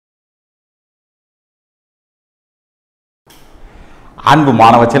அன்பு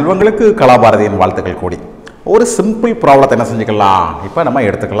மாணவ செல்வங்களுக்கு கலாபாரதியின் வாழ்த்துக்கள் கூடி. ஒரு சிம்பிள் ப்ராப்ளத்தை என்ன செஞ்சுக்கலாம், இப்போ நம்ம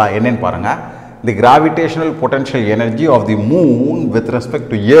எடுத்துக்கலாம். என்னன்னு பாருங்கள். தி gravitational potential energy of the moon with respect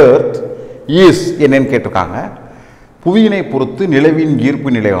to earth is என்னன்னு கேட்டிருக்காங்க. புவியினை பொறுத்து நிலவின்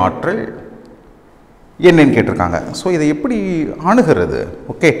ஈர்ப்பு நிலை ஆற்றல் என்னன்னு கேட்டிருக்காங்க. ஸோ இதை எப்படி அணுகிறது?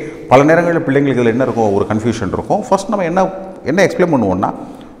 ஓகே, பல நேரங்களில் பிள்ளைங்களுக்கு இதில் என்ன இருக்கும், ஒரு கன்ஃபியூஷன் இருக்கும். ஃபர்ஸ்ட் நம்ம என்ன எக்ஸ்பிளைன் பண்ணுவோம்னா,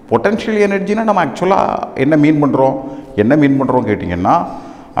 பொட்டன்ஷியல் எனர்ஜினா நம்ம ஆக்சுவலாக என்ன மீன் பண்ணுறோம் கேட்டிங்கன்னா,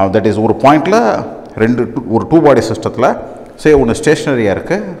 தட் இஸ் ஒரு பாயிண்டில் ஒரு டூ பாடி சிஸ்டத்தில் ஒன்று ஸ்டேஷ்னரியாக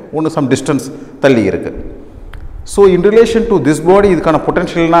இருக்குது, ஒன்று சம் டிஸ்டன்ஸ் தள்ளி இருக்குது. So in relation to this body இதுக்கான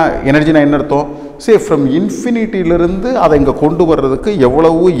பொட்டன்ஷியல்னா எனர்ஜினா என்ன அர்த்தம், ஃப்ரம் இன்ஃபினிட்டியிலிருந்து அதை இங்கே கொண்டு வர்றதுக்கு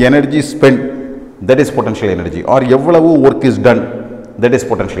எவ்வளவு energy spend, that is potential energy. R எவ்வளவு work is done, that is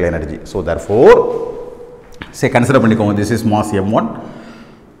potential energy. So therefore consider பண்ணிக்கோங்க, திஸ் இஸ் மாஸ் m1,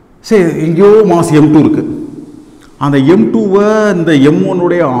 எங்கேயோ மாஸ் m2 இருக்குது. அந்த m2வை இந்த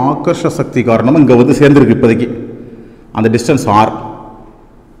m1உடைய ஆக்கர்ஷ சக்தி காரணமாக இங்கே வந்து சேர்ந்துருக்கு இப்போதைக்கு, அந்த டிஸ்டன்ஸ் r.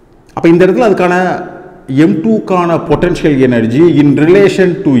 அப்போ இந்த இடத்துல அதுக்கான m2க்கான potential energy in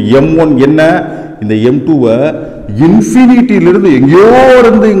relation to m1 என்ன, இந்த m2வை இன்ஃபினிட்டியிலிருந்து எங்கேயோ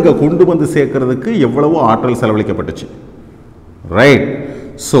இருந்து இங்கே கொண்டு வந்து சேர்க்கறதுக்கு எவ்வளவோ ஆற்றல் செலவழிக்கப்பட்டுச்சு. ரைட்.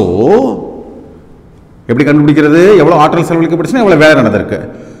 ஸோ எப்படி கண்டுபிடிக்கிறது, எவ்வளோ ஆற்றல் செலவழிக்கப்பட்டுச்சுன்னா எவ்வளோ வேலை நடந்திருக்கு.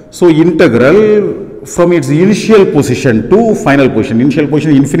 So integral from its initial position to final position, initial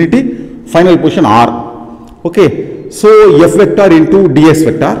position infinity, final position R. Okay, so F vector into DS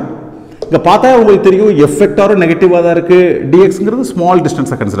vector. இங்கே பார்த்தா உங்களுக்கு தெரியும் எஃப் வெக்டாரும் நெகட்டிவாக தான் இருக்குது, டிஎக்ஸுங்கிறது ஸ்மால்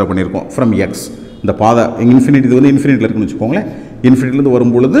டிஸ்டன்ஸை கன்சிடர் பண்ணியிருக்கோம் ஃப்ரம் எக்ஸ். இந்த பாதை இன்ஃபினிட்டி, இது வந்து இன்ஃபினிட்டியில் இருக்குன்னு வச்சுக்கோங்களேன். இன்ஃபினிட்டிலேருந்து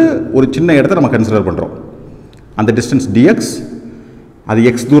வரும்பொழுது ஒரு சின்ன இடத்த நம்ம கன்சிடர் பண்ணுறோம். அந்த டிஸ்டன்ஸ் டிஎக்ஸ், அது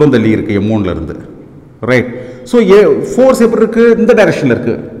எக்ஸ் தூரம் தள்ளி இருக்குது m1லேருந்து. ரைட். ஸோ ஃபோர்ஸ் எப்படி இருக்குது, இந்த டைரக்ஷனில்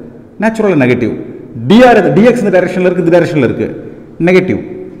இருக்குது, நேச்சுரலாக நெகட்டிவ். டிஎக்ஸ் இந்த டைரக்ஷனில் இருக்குது, இந்த டைரக்ஷனில் இருக்குது, நெகட்டிவ்.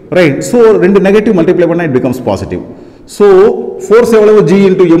 ரைட். ஸோ ரெண்டு நெகட்டிவ் மல்டிப்ளை பண்ணால் it becomes positive. So force எவ்வளவு, g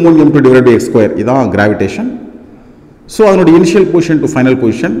into m1 m2 divide by x square. இதான் கிராவிடேஷன். ஸோ அதனுடைய initial position to final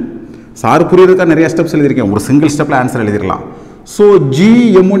position. Sir புரியுறதுக்காக நிறைய ஸ்டெப்ஸ் எழுதியிருக்கேன், ஒரு சிங்கிள் ஸ்டெப்பில் ஆன்சர் எழுதிடலாம். ஸோ g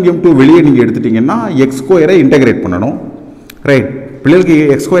m1 m2 வெளியே நீங்கள் எடுத்துட்டிங்கன்னா x ஸ்கொயரை இன்டெகிரேட் பண்ணணும். ரைட். பிள்ளைகளுக்கு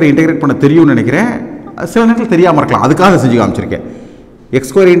x ஸ்கொயரை இன்டெகிரேட் பண்ண தெரியும்னு நினைக்கிறேன், சில நேரத்தில் தெரியாமல் இருக்கலாம், அதுக்காக செஞ்சு காமிச்சிருக்கேன். x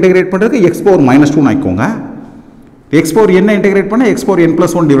ஸ்கொயர் இன்டெகிரேட் பண்ணுறதுக்கு x பவர் -2 ஆக்கிக்கோங்க. x பவர் என்ன இன்டெகிரேட் பண்ண x power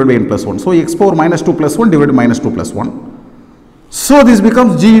n+1 divide by n+1. So x power -2 + 1 divide -2 + 1. So this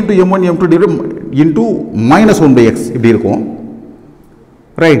becomes g into m1 m2 divide into -1 by x இப்படி இருக்கும்.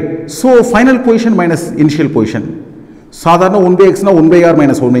 Right. So final position minus initial position. சாதாரண 1 by எக்ஸ்னா 1 by R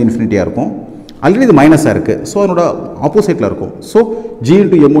minus 1 by இன்ஃபினிட்டியாக இருக்கும். Already இது மைனஸாக இருக்குது, so அதனோட ஆப்போசிட்டில் இருக்கும். So g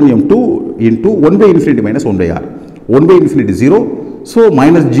into m1 m2 into 1 by infinity minus 1 by R. 1 by infinity 0. So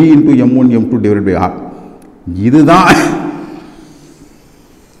minus g into m1 m2 divide by R. இதுதான்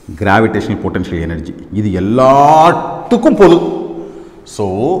gravitational potential energy. இது எல்லாத்துக்கும் பொது. ஸோ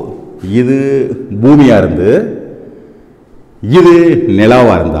இது பூமியாக இருந்து இது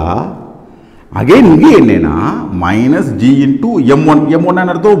நிலாவாக இருந்தால் அகைன் இங்கே என்னன்னா மைனஸ் g இன்டூ m1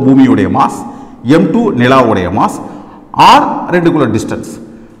 அர்த்தம் பூமியுடைய mass, m2 நிலாவுடைய mass, R ரெண்டுக்குள்ள distance.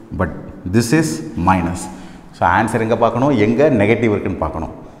 But this is minus. So answer எங்கே பார்க்கணும், எங்கே நெகட்டிவ் இருக்குன்னு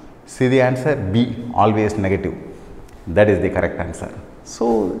பார்க்கணும். See the answer B, always negative. That is the correct answer. So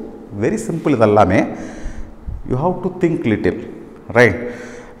very simple இதெல்லாமே. You have to think little, right?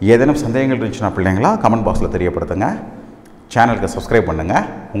 ஏதேனும் சந்தேகங்கள் இருந்துச்சுன்னா பிள்ளைங்களா கமெண்ட் பாக்ஸில் தெரியப்படுத்துங்க. சேனலுக்கு சப்ஸ்கிரைப் பண்ணுங்கள்.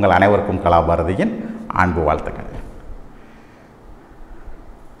 உங்கள் அனைவருக்கும் கலாபாரதியின் அன்பு வாழ்த்துக்கள்.